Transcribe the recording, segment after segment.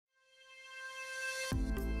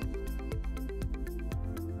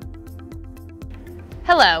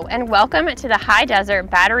Hello, and welcome to the High Desert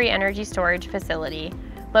Battery Energy Storage Facility,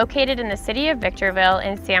 located in the city of Victorville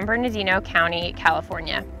in San Bernardino County,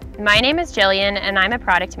 California. My name is Jillian, and I'm a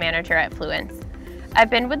product manager at Fluence. I've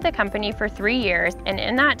been with the company for 3 years, and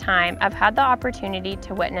in that time, I've had the opportunity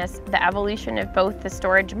to witness the evolution of both the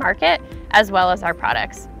storage market as well as our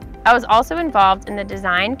products. I was also involved in the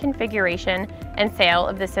design, configuration, and sale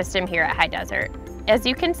of the system here at High Desert. As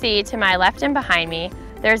you can see to my left and behind me,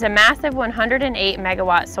 there's a massive 108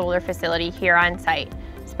 megawatt solar facility here on site,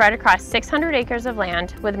 spread across 600 acres of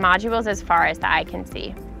land with modules as far as the eye can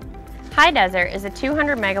see. High Desert is a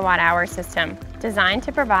 200 megawatt hour system designed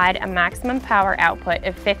to provide a maximum power output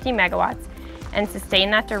of 50 megawatts and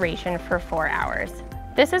sustain that duration for 4 hours.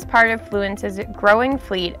 This is part of Fluence's growing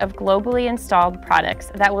fleet of globally installed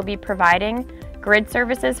products that will be providing grid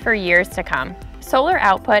services for years to come. Solar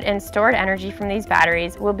output and stored energy from these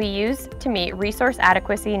batteries will be used to meet resource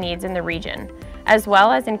adequacy needs in the region, as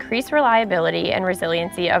well as increase reliability and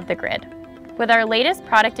resiliency of the grid. With our latest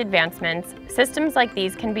product advancements, systems like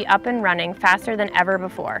these can be up and running faster than ever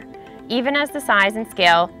before, even as the size and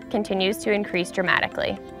scale continues to increase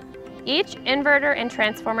dramatically. Each inverter and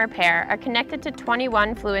transformer pair are connected to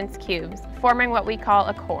 21 Fluence cubes, forming what we call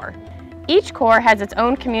a core. Each core has its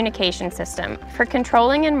own communication system for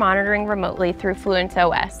controlling and monitoring remotely through Fluence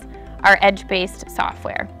OS, our edge-based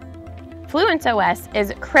software. Fluence OS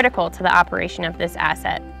is critical to the operation of this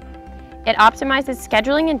asset. It optimizes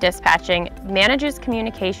scheduling and dispatching, manages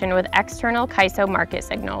communication with external CAISO market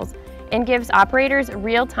signals, and gives operators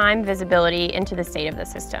real-time visibility into the state of the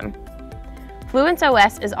system. Fluence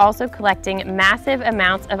OS is also collecting massive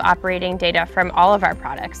amounts of operating data from all of our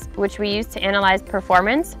products, which we use to analyze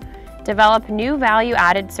performance, develop new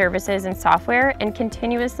value-added services and software, and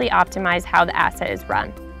continuously optimize how the asset is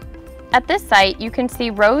run. At this site, you can see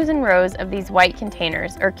rows and rows of these white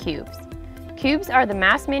containers, or cubes. Cubes are the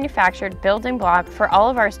mass-manufactured building block for all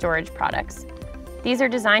of our storage products. These are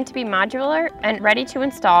designed to be modular and ready to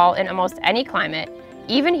install in almost any climate,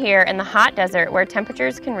 even here in the hot desert where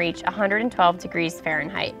temperatures can reach 112 degrees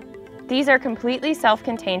Fahrenheit. These are completely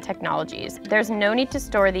self-contained technologies. There's no need to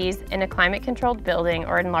store these in a climate-controlled building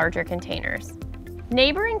or in larger containers.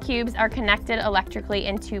 Neighboring cubes are connected electrically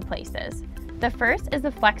in 2 places. The first is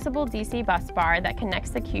a flexible DC bus bar that connects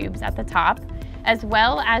the cubes at the top, as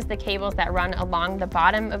well as the cables that run along the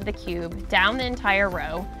bottom of the cube, down the entire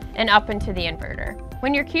row, and up into the inverter.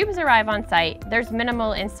 When your cubes arrive on site, there's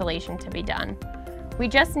minimal installation to be done. We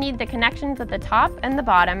just need the connections at the top and the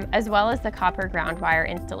bottom, as well as the copper ground wire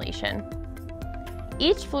installation.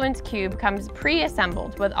 Each Fluence cube comes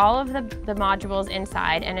pre-assembled with all of the modules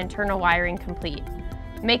inside and internal wiring complete,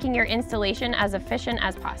 making your installation as efficient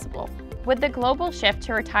as possible. With the global shift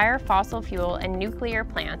to retire fossil fuel and nuclear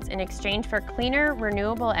plants in exchange for cleaner,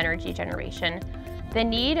 renewable energy generation, the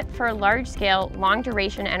need for large-scale,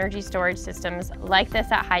 long-duration energy storage systems like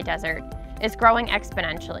this at High Desert is growing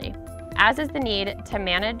exponentially, as is the need to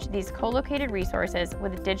manage these co-located resources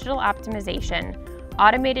with digital optimization,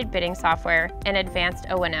 automated bidding software, and advanced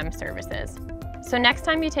O&M services. So next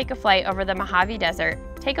time you take a flight over the Mojave Desert,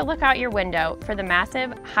 take a look out your window for the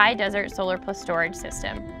massive High Desert Solar Plus Storage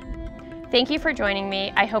system. Thank you for joining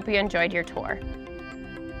me. I hope you enjoyed your tour.